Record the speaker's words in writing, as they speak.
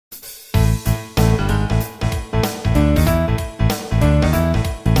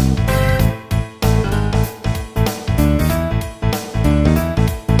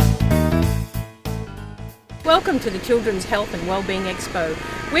Welcome to the Children's Health and Wellbeing Expo.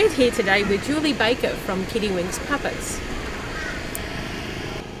 We're here today with Julie Baker from Kiddy Puppets.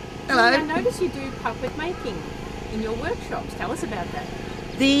 Hello. I notice you do puppet making in your workshops. Tell us about that.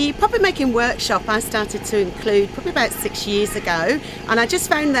 The puppet making workshop I started to include probably about 6 years ago, and I just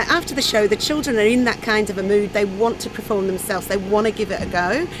found that after the show the children are in that kind of a mood. They want to perform themselves, they want to give it a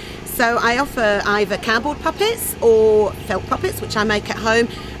go. So I offer either cardboard puppets or felt puppets, which I make at home,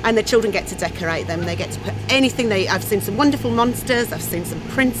 and the children get to decorate them. They get to put anything I've seen some wonderful monsters, I've seen some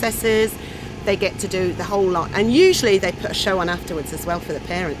princesses. They get to do the whole lot, and usually they put a show on afterwards as well for the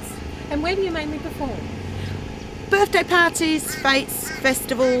parents. And where do you mainly perform? Birthday parties, fetes,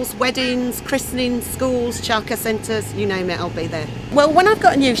 festivals, weddings, christenings, schools, childcare centres, you name it, I'll be there. Well, when I've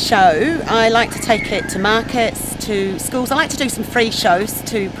got a new show, I like to take it to markets, to schools. I like to do some free shows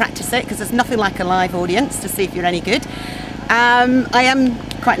to practice it, because there's nothing like a live audience to see if you're any good. I am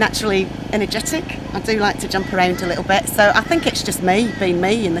quite naturally energetic. I do like to jump around a little bit, so I think it's just me being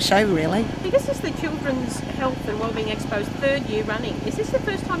me in the show, really. This is the Children's Health and Wellbeing Expo's 3rd year running. Is this the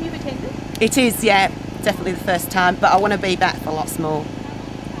first time you've attended? It is, yeah. Definitely the first time, but I want to be back for lots more.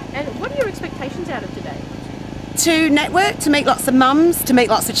 And what are your expectations out of today? To network, to meet lots of mums, to meet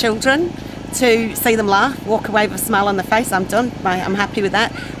lots of children, to see them laugh, walk away with a smile on their face. I'm done, I'm happy with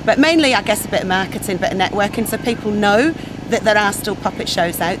that. But mainly I guess a bit of marketing, a bit of networking, so people know that there are still puppet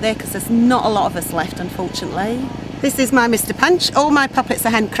shows out there, because there's not a lot of us left, unfortunately. This is my Mr. Punch. All my puppets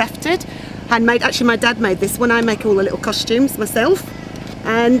are handcrafted, handmade. Actually my dad made this one. I make all the little costumes myself.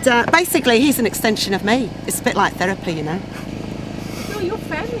 And basically he's an extension of me. It's a bit like therapy, you know. Well, your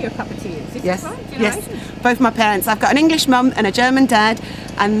family are puppeteers, is Yes, that right? yes. Both my parents. I've got an English mum and a German dad,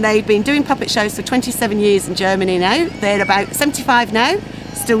 and they've been doing puppet shows for 27 years in Germany now. They're about 75 now,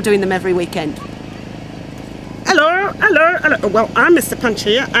 still doing them every weekend. Hello, hello, hello. Well, I'm Mr. Punch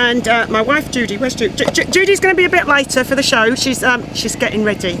here, and my wife Judy. Where's Judy? Judy's going to be a bit later for the show. She's getting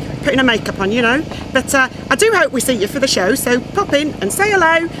ready, putting her makeup on, you know. But I do hope we see you for the show. So pop in and say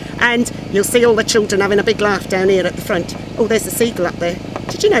hello, and you'll see all the children having a big laugh down here at the front. Oh, there's a seagull up there.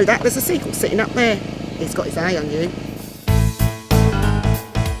 Did you know that? There's a seagull sitting up there. He's got his eye on you.